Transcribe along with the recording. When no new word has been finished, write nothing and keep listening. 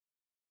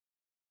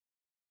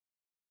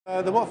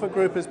The Watford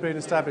Group has been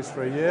established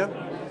for a year.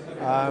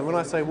 When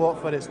I say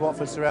Watford, it's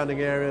Watford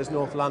surrounding areas,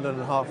 North London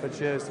and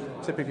Hertfordshire,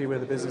 typically where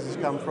the businesses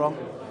come from.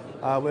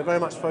 We're very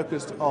much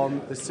focused on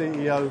the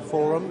CEO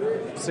Forum.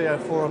 The CEO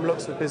Forum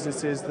looks at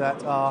businesses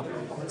that are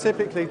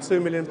typically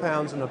 £2 million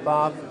and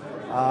above.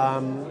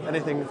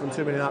 Anything from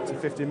 2 million up to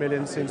 50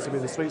 million seems to be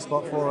the sweet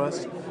spot for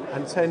us,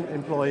 and 10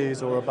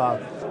 employees or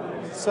above.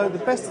 So the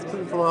best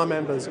thing from our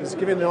members is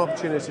giving them the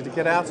opportunity to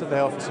get out of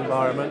their office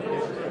environment,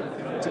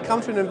 to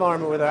come to an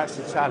environment where they're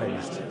actually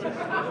challenged.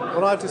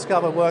 What I've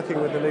discovered working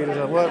with the leaders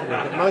I work with,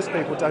 that most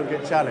people don't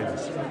get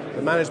challenged.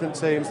 The management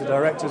teams, the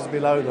directors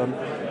below them,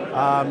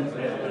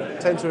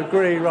 tend to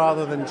agree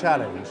rather than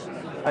challenge.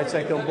 They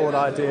take on board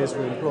ideas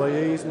from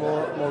employees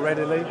more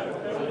readily.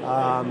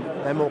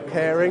 They're more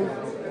caring.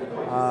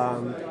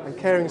 And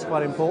caring is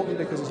quite important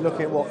because it's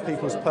looking at what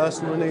people's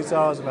personal needs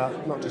are,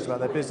 not just about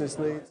their business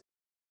needs.